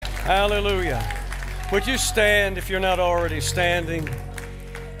Hallelujah. Would you stand if you're not already standing?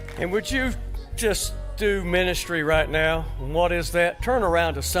 And would you just do ministry right now? And what is that? Turn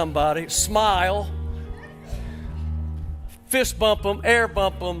around to somebody, smile, fist bump them, air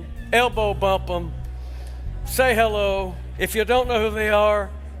bump them, elbow bump them, say hello. If you don't know who they are,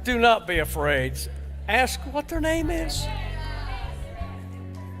 do not be afraid. Ask what their name is.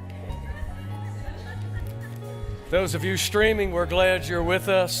 Those of you streaming, we're glad you're with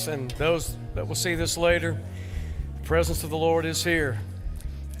us, and those that will see this later, the presence of the Lord is here,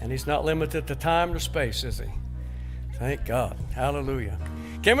 and He's not limited to time or space, is He? Thank God. Hallelujah.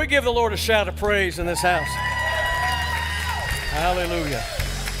 Can we give the Lord a shout of praise in this house? Hallelujah.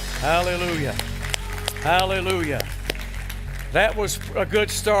 Hallelujah. Hallelujah. That was a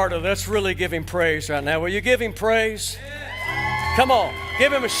good start. Let's really give Him praise right now. Will you give Him praise? Come on,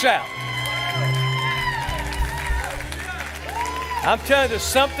 give Him a shout. I'm telling you, there's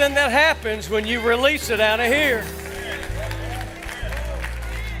something that happens when you release it out of here.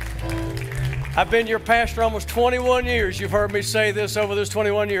 I've been your pastor almost 21 years. You've heard me say this over those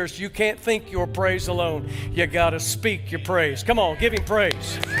 21 years. You can't think your praise alone. You got to speak your praise. Come on, give Him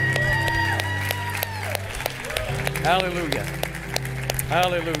praise. Hallelujah.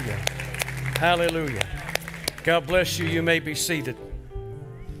 Hallelujah. Hallelujah. God bless you. You may be seated.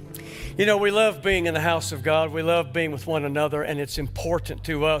 You know, we love being in the house of God. We love being with one another, and it's important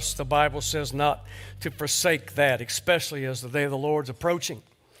to us. The Bible says not to forsake that, especially as the day of the Lord's approaching.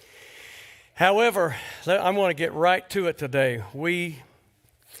 However, I want to get right to it today. We,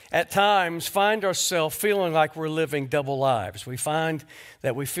 at times, find ourselves feeling like we're living double lives. We find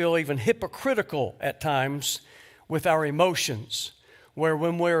that we feel even hypocritical at times with our emotions, where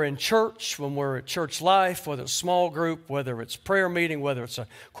when we're in church, when we're at church life, whether it's small group, whether it's prayer meeting, whether it's a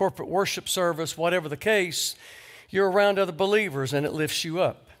corporate worship service, whatever the case, you're around other believers and it lifts you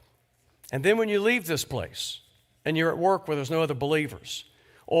up. And then when you leave this place and you're at work where there's no other believers,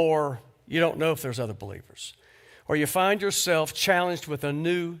 or you don't know if there's other believers, or you find yourself challenged with a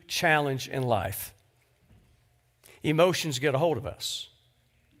new challenge in life, emotions get a hold of us.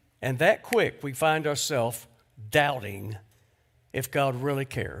 And that quick, we find ourselves doubting if God really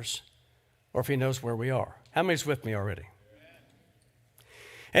cares or if He knows where we are. How many's with me already?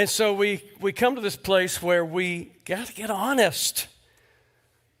 And so we come to this place where we got to get honest.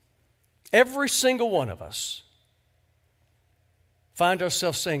 Every single one of us find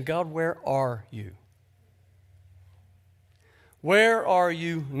ourselves saying, God, where are you? Where are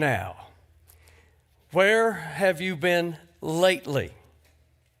you now? Where have you been lately?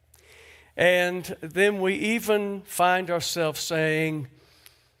 And then we even find ourselves saying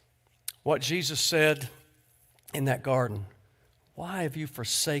what Jesus said in that garden, why have you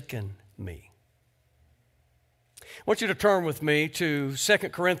forsaken me? I want you to turn with me to 2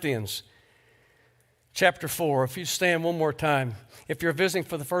 Corinthians chapter 4. If you stand one more time. If you're visiting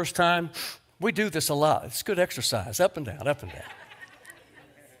for the first time, we do this a lot. It's good exercise, up and down, up and down.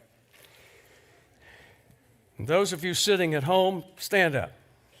 And those of you sitting at home, stand up.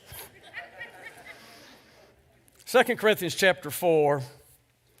 2 Corinthians chapter 4,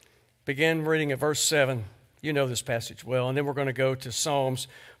 begin reading at verse 7. You know this passage well. And then we're going to go to Psalms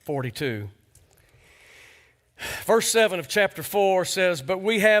 42. Verse 7 of chapter 4 says, but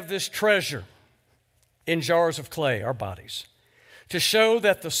we have this treasure in jars of clay, our bodies, to show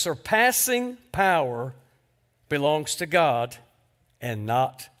that the surpassing power belongs to God and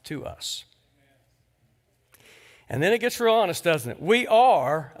not to us. And then it gets real honest, doesn't it? We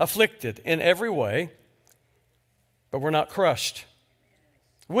are afflicted in every way, but we're not crushed.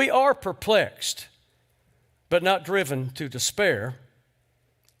 We are perplexed, but not driven to despair.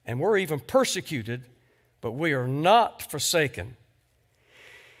 And we're even persecuted, but we are not forsaken.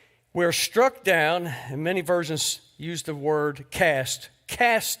 We're struck down, and many versions use the word cast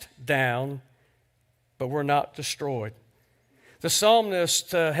down, but we're not destroyed. The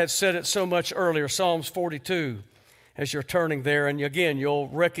psalmist had said it so much earlier, Psalms 42, as you're turning there, and again, you'll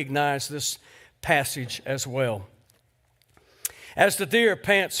recognize this passage as well. As the deer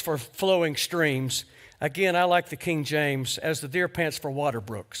pants for flowing streams, again, I like the King James, as the deer pants for water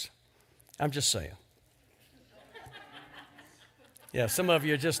brooks. I'm just saying. Yeah, some of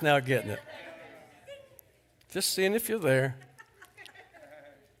you are just now getting it. Just seeing if you're there.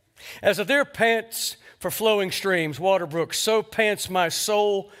 As the deer pants for flowing streams, water brooks, so pants my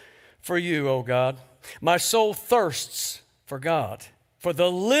soul for you, O God. My soul thirsts for God, for the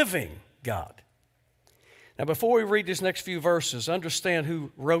living God. Now, before we read these next few verses, understand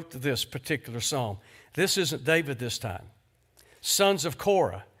who wrote this particular psalm. This isn't David this time. Sons of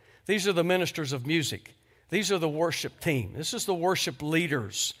Korah. These are the ministers of music. These are the worship team. This is the worship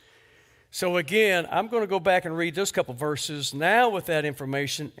leaders So again, I'm going to go back and read those couple verses now with that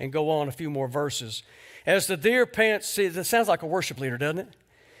information and go on a few more verses. As the deer pants, see, that sounds like a worship leader, doesn't it?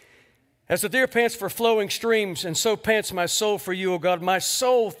 As the deer pants for flowing streams, and so pants my soul for you, O God. My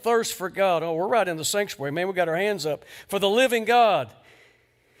soul thirsts for God. Oh, we're right in the sanctuary, man. We got our hands up. For the living God.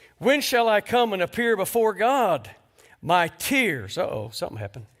 When shall I come and appear before God? My tears, something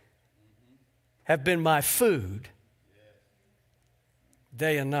happened, have been my food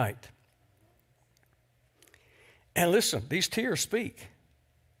day and night. And listen, these tears speak.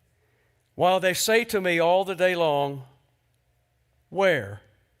 While they say to me all the day long, where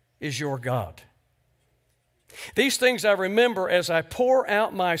is your God? These things I remember as I pour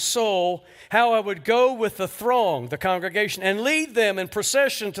out my soul, how I would go with the throng, the congregation, and lead them in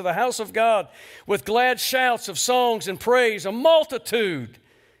procession to the house of God with glad shouts of songs and praise, a multitude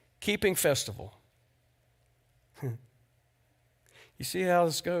keeping festival. You see how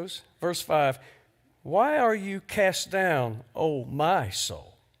this goes? Verse 5, why are you cast down, O my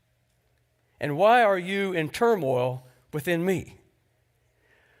soul? And why are you in turmoil within me?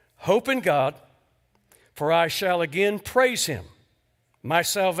 Hope in God, for I shall again praise him, my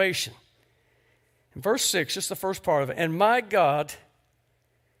salvation. In verse 6, just the first part of it, and my God,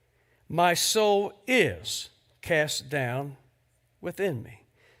 my soul is cast down within me.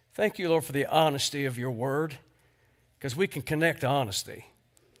 Thank you, Lord, for the honesty of your word, because we can connect to honesty.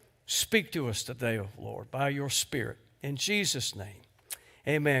 Speak to us today, O Lord, by your Spirit. In Jesus' name,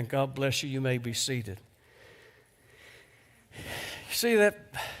 amen. God bless you. You may be seated. See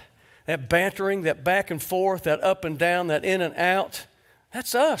that bantering, that back and forth, that up and down, that in and out?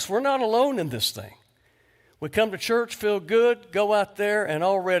 That's us. We're not alone in this thing. We come to church, feel good, go out there, and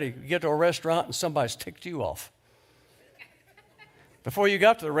already you get to a restaurant and somebody's ticked you off. Before you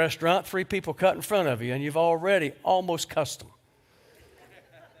got to the restaurant, 3 people cut in front of you, and you've already almost cussed them.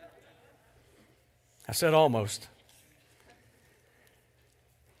 I said almost.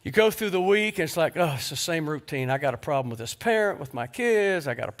 You go through the week, and it's like, oh, it's the same routine. I got a problem with this parent, with my kids.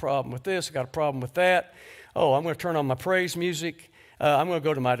 I got a problem with this. I got a problem with that. Oh, I'm going to turn on my praise music. I'm going to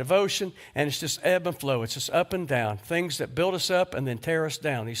go to my devotion, and it's just ebb and flow. It's just up and down. Things that build us up and then tear us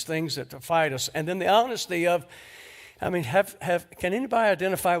down. These things that fight us. And then the honesty of, can anybody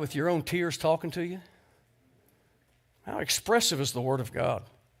identify with your own tears talking to you? How expressive is the Word of God?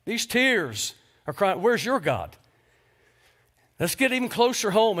 These tears are crying, where's your God? Let's get even closer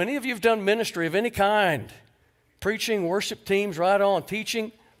home. Any of you have done ministry of any kind? Preaching, worship teams, right on,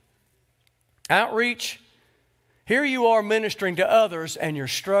 teaching, outreach. Here you are ministering to others and you're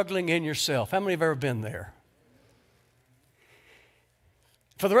struggling in yourself. How many have ever been there?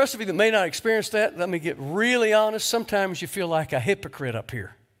 For the rest of you that may not experience that, let me get really honest. Sometimes you feel like a hypocrite up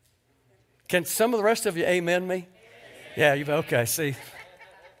here. Can some of the rest of you amen me? Yeah, okay, see.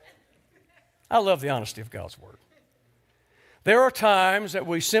 I love the honesty of God's Word. There are times that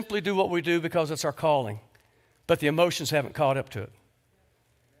we simply do what we do because it's our calling, but the emotions haven't caught up to it.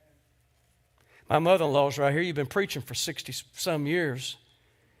 My mother-in-law's right here. You've been preaching for 60-some years.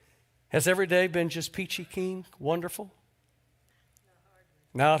 Has every day been just peachy keen, wonderful?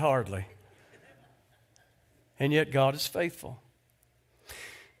 Not hardly. And yet God is faithful.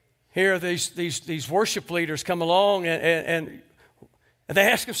 Here these worship leaders come along and they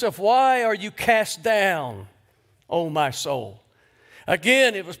ask themselves, why are you cast down, O my soul?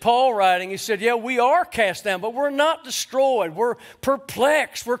 Again, it was Paul writing. He said, yeah, we are cast down, but we're not destroyed. We're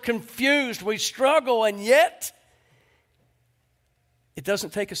perplexed. We're confused. We struggle, and yet it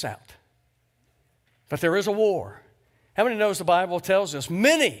doesn't take us out. But there is a war. How many knows the Bible tells us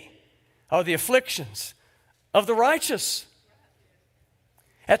many are the afflictions of the righteous?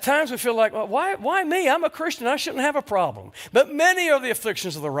 At times we feel like, well, why me? I'm a Christian. I shouldn't have a problem. But many are the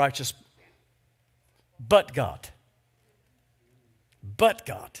afflictions of the righteous. But God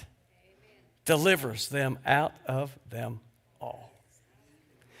delivers them out of them all.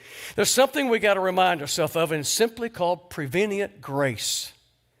 There's something we got to remind ourselves of, and it's simply called prevenient grace.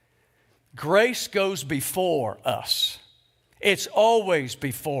 Grace goes before us. It's always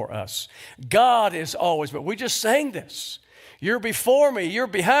before us. God is always, but we just sang this. You're before me, you're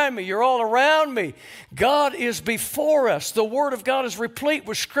behind me, you're all around me. God is before us. The Word of God is replete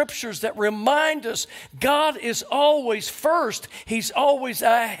with scriptures that remind us God is always first. He's always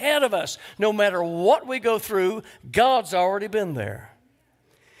ahead of us. No matter what we go through, God's already been there.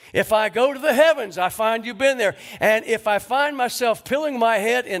 If I go to the heavens, I find you've been there. And if I find myself pilling my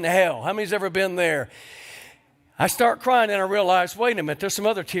head in hell, how many's ever been there? I start crying and I realize, wait a minute, there's some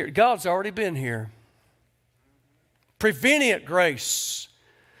other tears. God's already been here. Prevenient grace.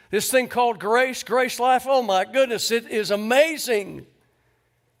 This thing called grace life, oh my goodness, it is amazing.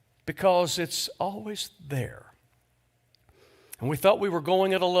 because it's always there. And we thought we were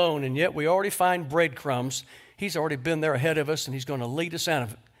going it alone, and yet we already find breadcrumbs. He's already been there ahead of us, and He's going to lead us out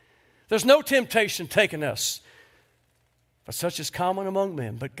of it. There's no temptation taking us, but such is common among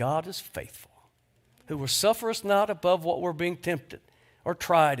men. But God is faithful, who will suffer us not above what we're being tempted or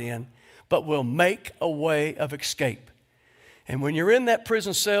tried in, but will make a way of escape. And when you're in that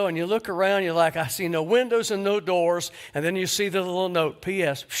prison cell and you look around, you're like, I see no windows and no doors. And then you see the little note,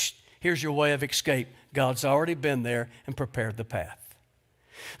 P.S., here's your way of escape. God's already been there and prepared the path.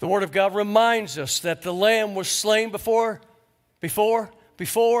 The Word of God reminds us that the Lamb was slain before the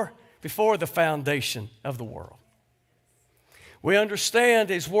foundation of the world. We understand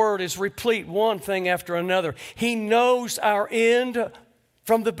His Word is replete, one thing after another. He knows our end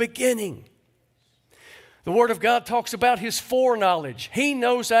from the beginning. The Word of God talks about His foreknowledge. He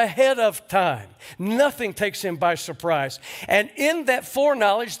knows ahead of time. Nothing takes Him by surprise. And in that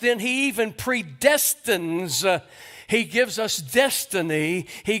foreknowledge, then He even predestines. He gives us destiny.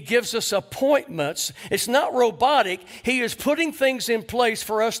 He gives us appointments. It's not robotic. He is putting things in place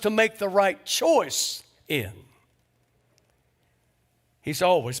for us to make the right choice in. He's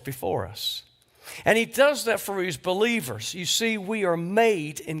always before us. And He does that for His believers. You see, we are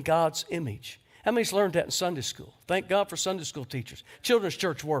made in God's image. How many's learned that in Sunday school? Thank God for Sunday school teachers, children's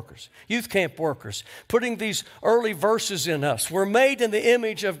church workers, youth camp workers, putting these early verses in us. We're made in the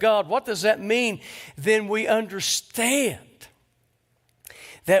image of God. What does that mean? Then we understand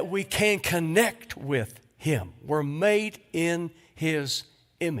that we can connect with Him. We're made in His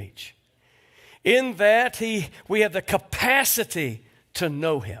image. In that, we have the capacity to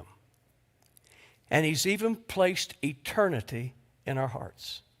know Him. And He's even placed eternity in our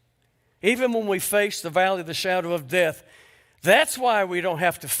hearts. Even when we face the valley of the shadow of death, that's why we don't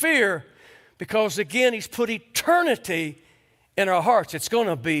have to fear, because again, He's put eternity in our hearts. It's going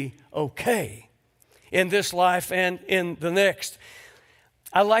to be okay in this life and in the next.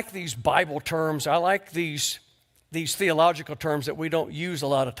 I like these Bible terms. I like these theological terms that we don't use a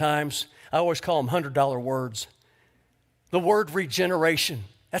lot of times. I always call them $100 words. The word regeneration,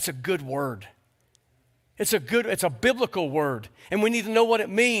 that's a good word. It's a biblical word, and we need to know what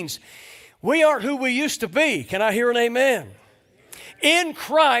it means. We aren't who we used to be. Can I hear an amen? In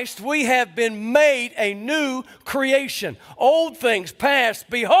Christ, we have been made a new creation. Old things past,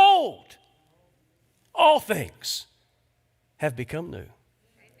 behold, all things have become new.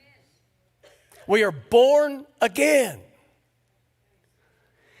 We are born again.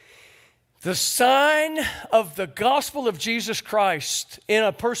 The sign of the gospel of Jesus Christ in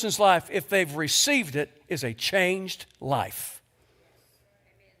a person's life, if they've received it, is a changed life.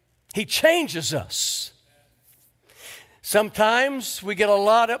 He changes us. Sometimes we get a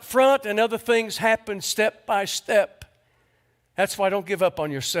lot up front and other things happen step by step. That's why don't give up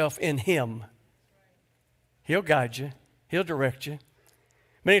on yourself in Him. He'll guide you. He'll direct you.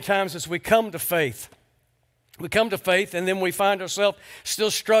 Many times as we come to faith and then we find ourselves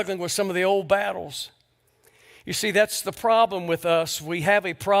still struggling with some of the old battles. You see, that's the problem with us. We have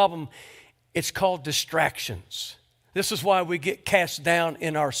a problem. It's called distractions. This is why we get cast down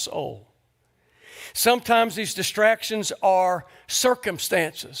in our soul. Sometimes these distractions are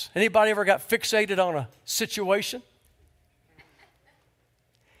circumstances. Anybody ever got fixated on a situation?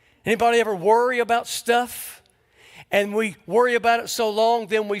 Anybody ever worry about stuff? And we worry about it so long,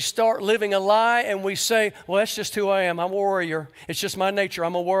 then we start living a lie and we say, well, that's just who I am. I'm a warrior. It's just my nature.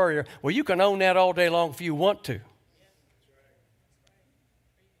 I'm a warrior. Well, you can own that all day long if you want to.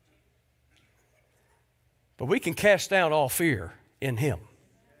 But we can cast down all fear in Him.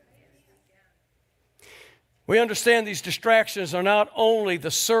 We understand these distractions are not only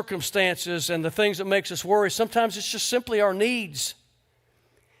the circumstances and the things that makes us worry. Sometimes it's just simply our needs.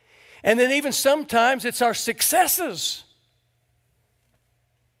 And then even sometimes it's our successes.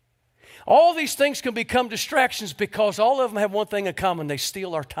 All these things can become distractions because all of them have one thing in common. They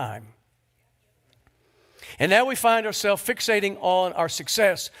steal our time. And now we find ourselves fixating on our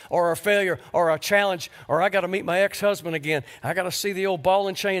success or our failure or our challenge, or I got to meet my ex-husband again. I got to see the old ball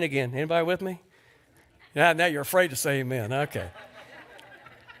and chain again. Anybody with me? Now you're afraid to say amen. Okay.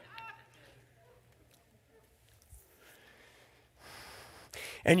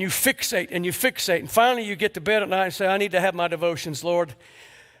 And you fixate and you fixate. And finally you get to bed at night and say, I need to have my devotions, Lord.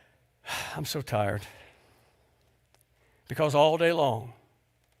 I'm so tired. Because all day long,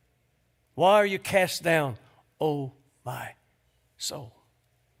 why are you cast down, oh my soul?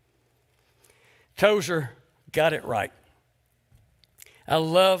 Tozer got it right. I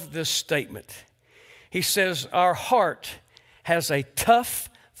love this statement. He says, our heart has a tough,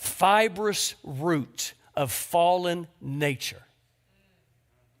 fibrous root of fallen nature.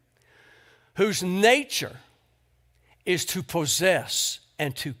 whose nature is to possess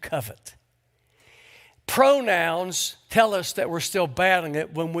and to covet. Pronouns tell us that we're still battling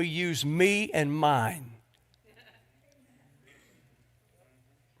it when we use me and mine.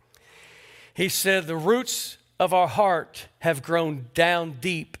 He said, the roots of our heart have grown down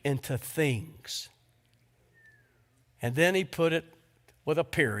deep into things. And then he put it with a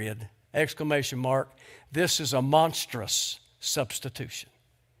period, exclamation mark. This is a monstrous substitution.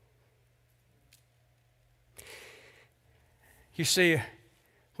 You see,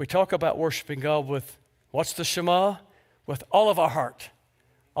 we talk about worshiping God with, what's the Shema? With all of our heart,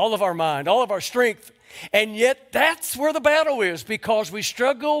 all of our mind, all of our strength. And yet that's where the battle is, because we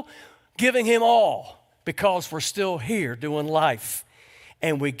struggle giving Him all, because we're still here doing life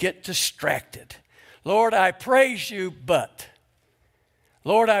and we get distracted. Lord, I praise you, but.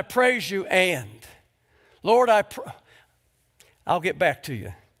 Lord, I praise you, and. Lord, I'll get back to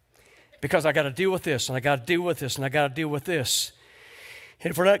you, because I got to deal with this, and I got to deal with this, and I got to deal with this. And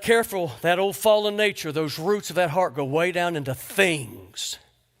if we're not careful, that old fallen nature, those roots of that heart go way down into things.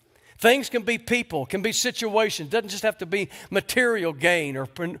 Things can be people, can be situations. It doesn't just have to be material gain or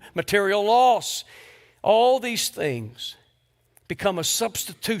material loss. All these things become a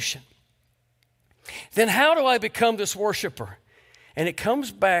substitution. Then how do I become this worshiper? And it comes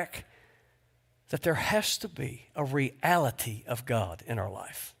back that there has to be a reality of God in our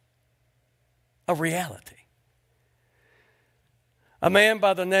life. A reality. A man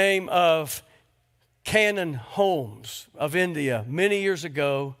by the name of Canon Holmes of India many years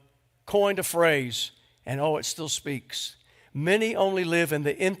ago coined a phrase, and it still speaks. Many only live in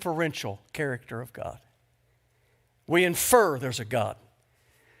the inferential character of God. We infer there's a God.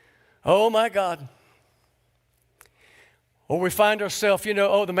 Oh my God. Or we find ourselves,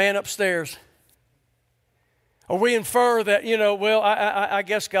 the man upstairs. Or we infer that, I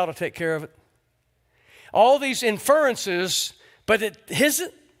guess God will take care of it. All these inferences, but it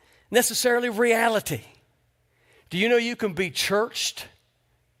isn't necessarily reality. Do you know you can be churched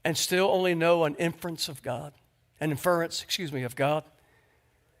and still only know an inference of God? An inference, of God?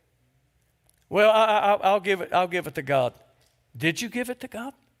 Well, I'll give it to God. Did you give it to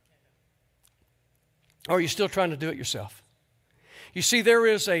God? Or are you still trying to do it yourself? You see,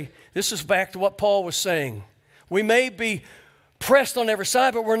 this is back to what Paul was saying. We may be pressed on every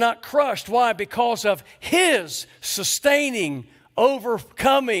side, but we're not crushed. Why? Because of His sustaining,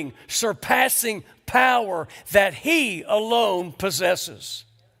 overcoming, surpassing power that He alone possesses.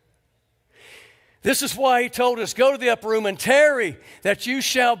 This is why He told us, go to the upper room and tarry, that you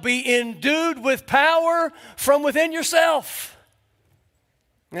shall be endued with power from within yourself.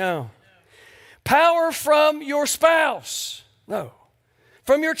 No. Power from your spouse. No.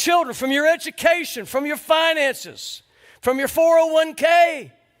 From your children, from your education, from your finances, from your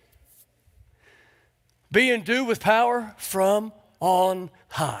 401k. Be endued with power from on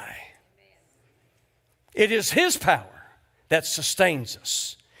high. It is His power that sustains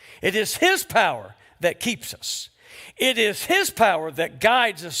us. It is His power that keeps us. It is His power that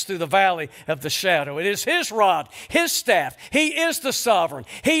guides us through the valley of the shadow. It is His rod, His staff. He is the sovereign.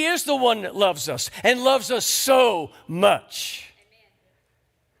 He is the one that loves us and loves us so much.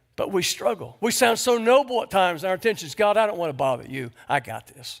 But we struggle. We sound so noble at times in our intentions. God, I don't want to bother you. I got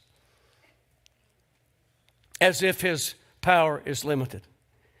this. As if His power is limited.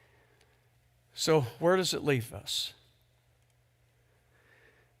 So where does it leave us?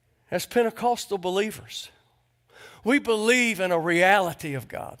 As Pentecostal believers, we believe in a reality of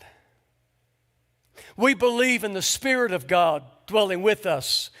God. We believe in the Spirit of God dwelling with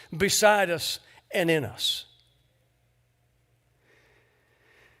us, beside us, and in us.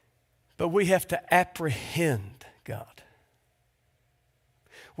 But we have to apprehend God.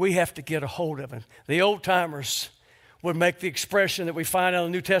 We have to get a hold of Him. The old timers would make the expression that we find out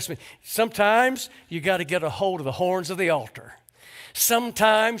in the New Testament. Sometimes you got to get a hold of the horns of the altar.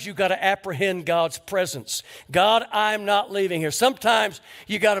 Sometimes you got to apprehend God's presence. God, I'm not leaving here. Sometimes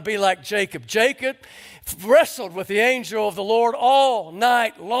you got to be like Jacob. Jacob wrestled with the angel of the Lord all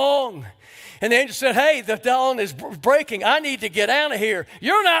night long. And the angel said, hey, the dawn is breaking. I need to get out of here.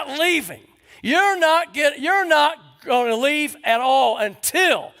 You're not leaving. You're not going to leave at all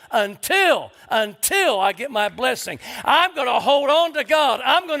until I get my blessing. I'm going to hold on to God.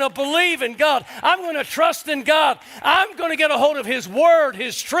 I'm going to believe in God. I'm going to trust in God. I'm going to get a hold of His word,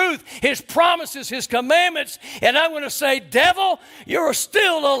 His truth, His promises, His commandments. And I'm going to say, devil, you're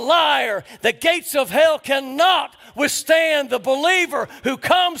still a liar. The gates of hell cannot withstand the believer who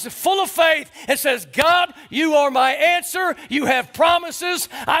comes full of faith and says, God, you are my answer. You have promises.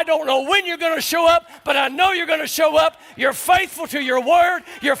 I don't know when you're going to show up, but I know you're going to show up. You're faithful to your word.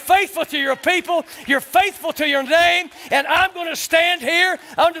 You're faithful to your people. You're faithful to your name. And I'm going to stand here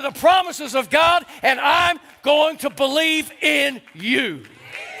under the promises of God, and I'm going to believe in you.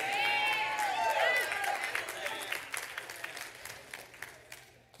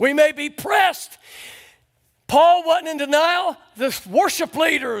 We may be pressed. Paul wasn't in denial. The worship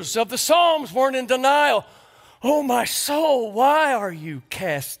leaders of the Psalms weren't in denial. Oh, my soul, why are you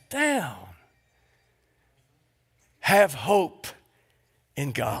cast down? Have hope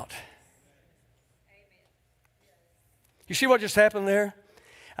in God. You see what just happened there?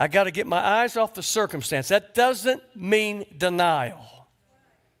 I got to get my eyes off the circumstance. That doesn't mean denial.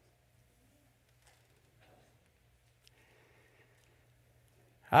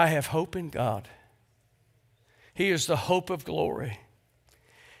 I have hope in God. He is the hope of glory.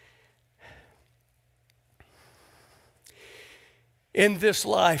 In this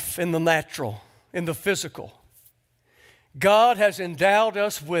life, in the natural, in the physical, God has endowed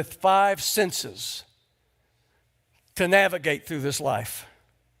us with 5 senses to navigate through this life.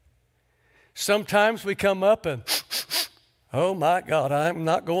 Sometimes we come up and, oh my God, I'm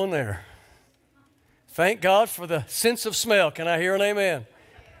not going there. Thank God for the sense of smell. Can I hear an amen?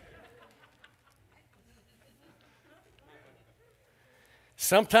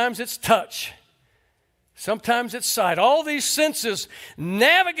 Sometimes it's touch. Sometimes it's sight. All these senses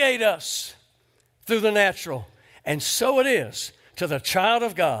navigate us through the natural. And so it is to the child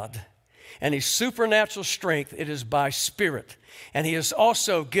of God and his supernatural strength. It is by Spirit. And he has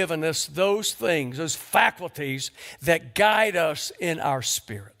also given us those things, those faculties that guide us in our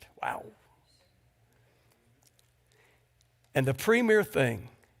spirit. Wow. And the premier thing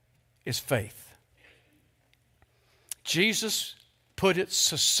is faith. Jesus put it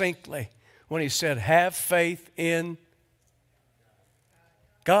succinctly when he said, have faith in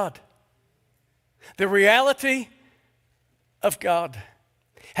God. The reality of God.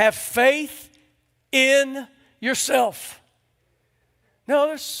 Have faith in yourself.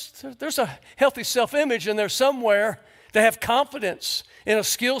 No, there's a healthy self-image in there somewhere to have confidence in a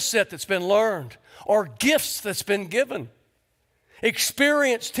skill set that's been learned or gifts that's been given.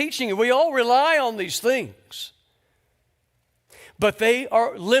 Experience teaching. We all rely on these things. But they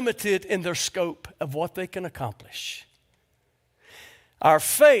are limited in their scope of what they can accomplish. Our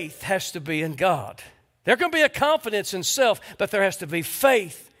faith has to be in God. There can be a confidence in self, but there has to be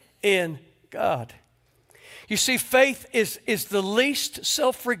faith in God. You see, faith is the least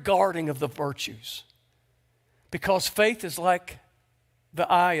self-regarding of the virtues, because faith is like the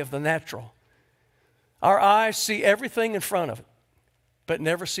eye of the natural. Our eyes see everything in front of it, but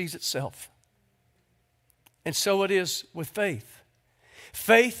never sees itself. And so it is with faith.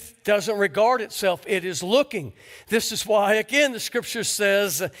 Faith doesn't regard itself. It is looking. This is why, again, the Scripture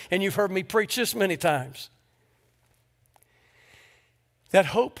says, and you've heard me preach this many times, that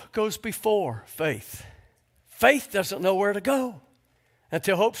hope goes before faith. Faith doesn't know where to go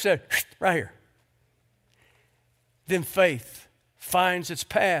until hope said, right here. Then faith finds its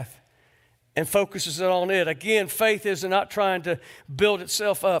path and focuses it on it. Again, faith is not trying to build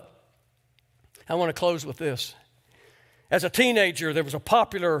itself up. I want to close with this. As a teenager, there was a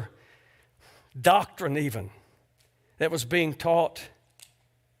popular doctrine even that was being taught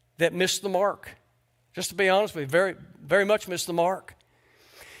that missed the mark. Just to be honest with you, very, very much missed the mark.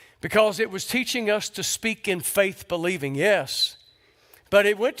 Because it was teaching us to speak in faith believing, yes. But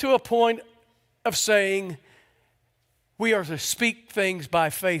it went to a point of saying we are to speak things by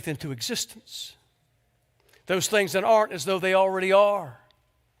faith into existence. Those things that aren't as though they already are.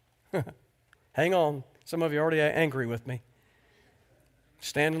 Hang on. Some of you are already angry with me.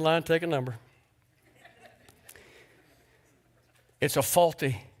 Stand in line, take a number. It's a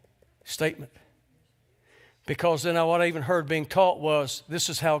faulty statement. Because then what I even heard being taught was, this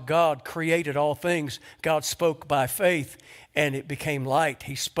is how God created all things. God spoke by faith and it became light.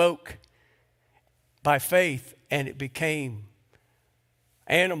 He spoke by faith and it became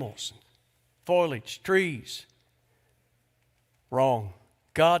animals, foliage, trees. Wrong.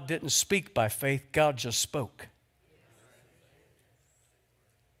 God didn't speak by faith. God just spoke.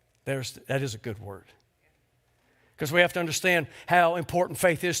 That is a good word. Because we have to understand how important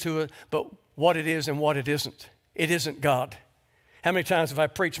faith is to it, but what it is and what it isn't. It isn't God. How many times have I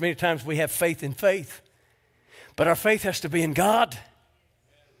preached? Many times we have faith in faith. But our faith has to be in God.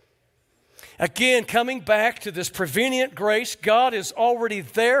 Again, coming back to this prevenient grace, God is already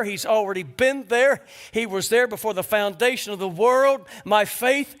there. He's already been there. He was there before the foundation of the world. My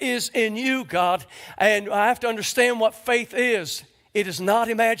faith is in you, God. And I have to understand what faith is. It is not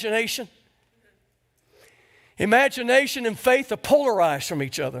imagination. Imagination and faith are polarized from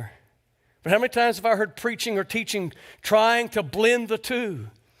each other. But how many times have I heard preaching or teaching trying to blend the two?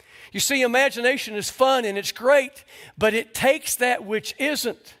 You see, imagination is fun and it's great, but it takes that which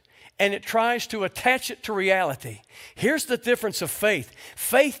isn't and it tries to attach it to reality. Here's the difference of faith.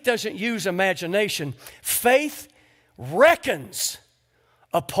 Faith doesn't use imagination. Faith reckons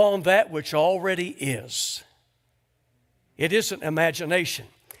upon that which already is. It isn't imagination.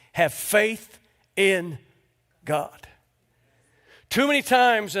 Have faith in God. Too many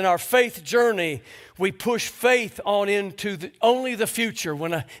times in our faith journey, we push faith on into only the future,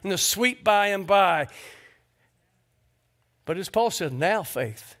 in the sweet by and by. But as Paul said, now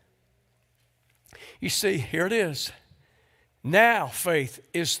faith. You see, here it is. Now faith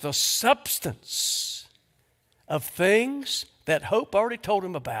is the substance of things that hope already told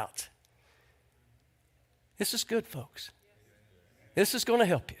him about. This is good, folks. This is going to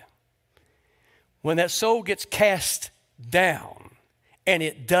help you. When that soul gets cast down, and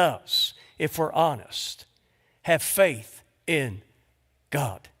it does, if we're honest, have faith in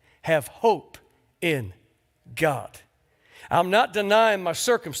God. Have hope in God. I'm not denying my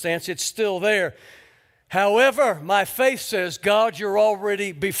circumstance. It's still there. However, my faith says, God, you're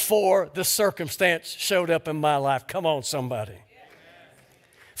already before the circumstance showed up in my life. Come on, somebody.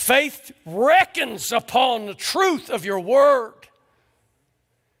 Faith reckons upon the truth of your word.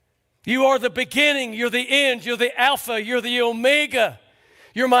 You are the beginning, you're the end, you're the Alpha, you're the Omega.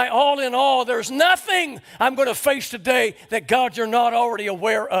 You're my all in all. There's nothing I'm going to face today that, God, you're not already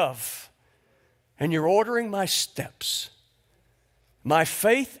aware of. And you're ordering my steps. My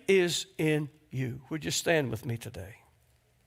faith is in you. Would you stand with me today?